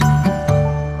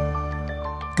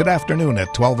Good afternoon.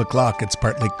 At 12 o'clock, it's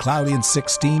partly cloudy and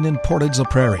 16 in Portage la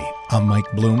Prairie. I'm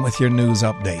Mike Bloom with your news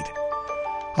update.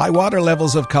 High water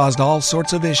levels have caused all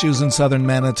sorts of issues in southern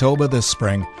Manitoba this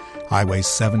spring. Highway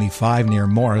 75 near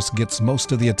Morris gets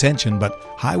most of the attention, but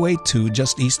Highway 2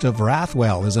 just east of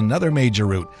Rathwell is another major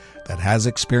route that has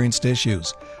experienced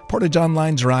issues. Portage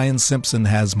Online's Ryan Simpson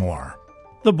has more.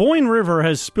 The Boyne River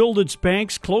has spilled its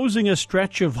banks, closing a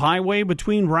stretch of highway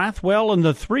between Rathwell and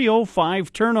the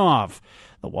 305 turnoff.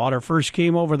 The water first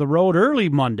came over the road early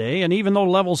Monday, and even though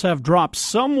levels have dropped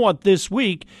somewhat this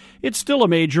week, it's still a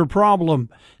major problem.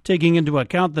 Taking into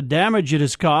account the damage it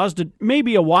has caused, it may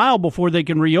be a while before they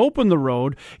can reopen the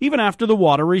road, even after the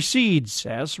water recedes,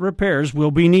 as repairs will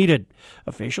be needed.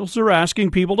 Officials are asking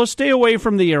people to stay away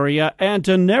from the area and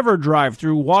to never drive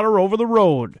through water over the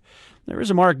road. There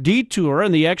is a marked detour,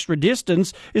 and the extra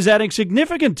distance is adding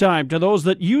significant time to those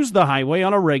that use the highway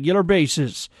on a regular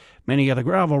basis. Many of the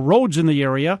gravel roads in the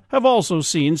area have also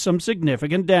seen some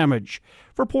significant damage.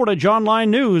 For Portage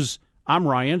Online News, I'm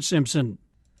Ryan Simpson.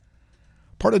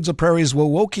 Portage la Prairie's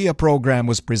Wowokia program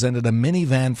was presented a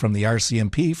minivan from the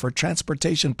RCMP for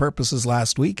transportation purposes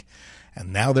last week,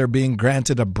 and now they're being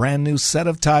granted a brand new set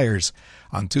of tires.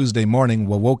 On Tuesday morning,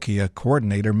 Wowokia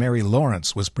coordinator Mary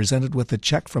Lawrence was presented with a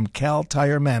check from Cal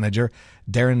Tire manager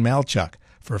Darren Malchuk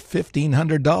for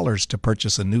 $1,500 to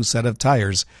purchase a new set of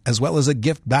tires, as well as a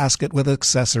gift basket with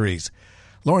accessories.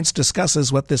 Lawrence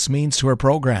discusses what this means to her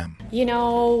program. You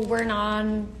know, we're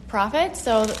non-profit,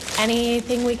 so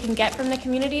anything we can get from the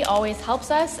community always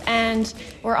helps us, and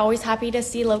we're always happy to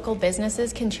see local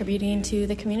businesses contributing to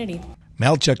the community.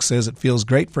 Malchuk says it feels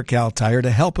great for Cal Tire to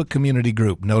help a community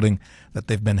group, noting that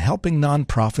they've been helping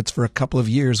nonprofits for a couple of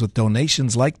years with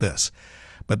donations like this.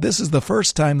 But this is the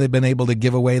first time they've been able to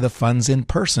give away the funds in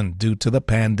person due to the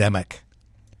pandemic.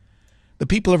 The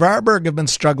people of Arborg have been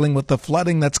struggling with the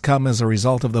flooding that's come as a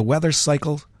result of the weather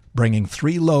cycle, bringing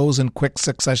 3 lows in quick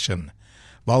succession.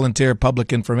 Volunteer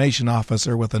Public Information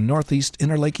Officer with the Northeast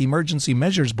Interlake Emergency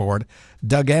Measures Board,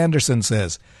 Doug Anderson,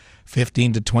 says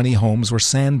 15 to 20 homes were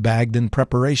sandbagged in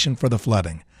preparation for the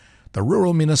flooding. The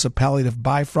rural municipality of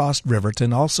Bifrost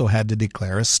Riverton also had to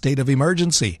declare a state of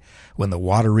emergency when the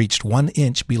water reached 1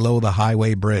 inch below the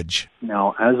highway bridge.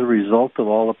 Now, as a result of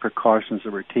all the precautions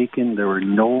that were taken, there were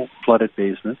no flooded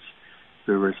basements.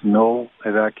 There was no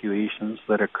evacuations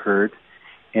that occurred.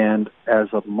 And as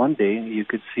of Monday, you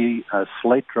could see a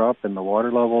slight drop in the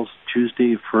water levels.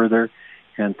 Tuesday further,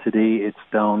 and today it's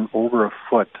down over a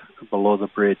foot below the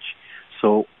bridge.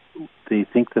 So they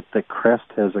think that the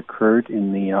crest has occurred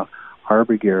in the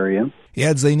Arborg area. He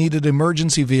adds they needed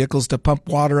emergency vehicles to pump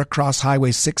water across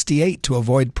Highway 68 to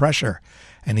avoid pressure,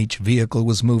 and each vehicle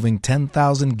was moving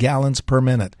 10,000 gallons per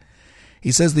minute.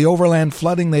 He says the overland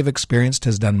flooding they've experienced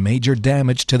has done major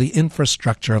damage to the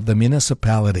infrastructure of the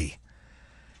municipality.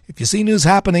 If you see news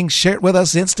happening, share it with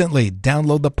us instantly.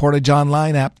 Download the Portage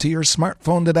Online app to your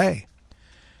smartphone today.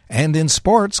 And in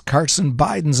sports, Carson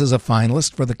Bidens is a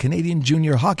finalist for the Canadian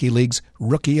Junior Hockey League's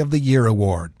Rookie of the Year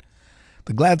award.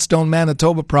 The Gladstone,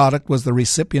 Manitoba product was the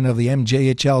recipient of the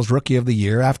MJHL's Rookie of the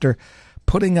Year after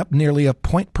putting up nearly a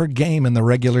point per game in the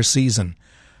regular season.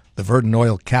 The Verdun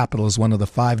Oil Capital is one of the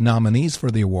 5 nominees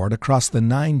for the award across the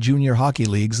 9 junior hockey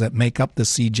leagues that make up the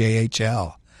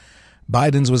CJHL.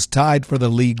 Bidens was tied for the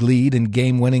league lead in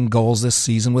game-winning goals this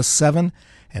season with 7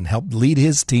 and helped lead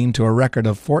his team to a record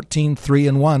of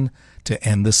 14-3-1 to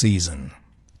end the season.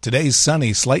 Today's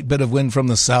sunny, slight bit of wind from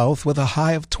the south with a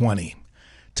high of 20.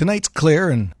 Tonight's clear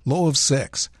and low of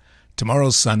 6.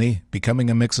 Tomorrow's sunny, becoming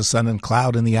a mix of sun and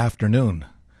cloud in the afternoon.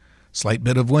 Slight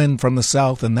bit of wind from the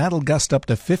south, and that'll gust up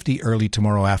to 50 early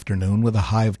tomorrow afternoon with a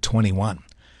high of 21.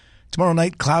 Tomorrow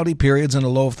night, cloudy periods and a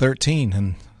low of 13,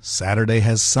 and Saturday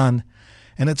has sun,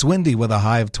 and it's windy with a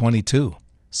high of 22.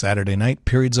 Saturday night,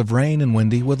 periods of rain and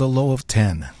windy with a low of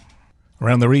 10.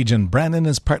 Around the region, Brandon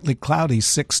is partly cloudy,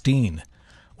 16.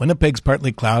 Winnipeg's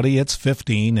partly cloudy, it's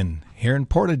 15, and here in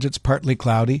Portage it's partly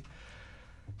cloudy.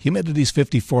 Humidity's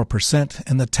 54%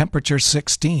 and the temperature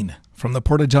 16. From the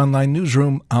Portage Online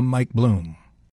Newsroom, I'm Mike Bloom.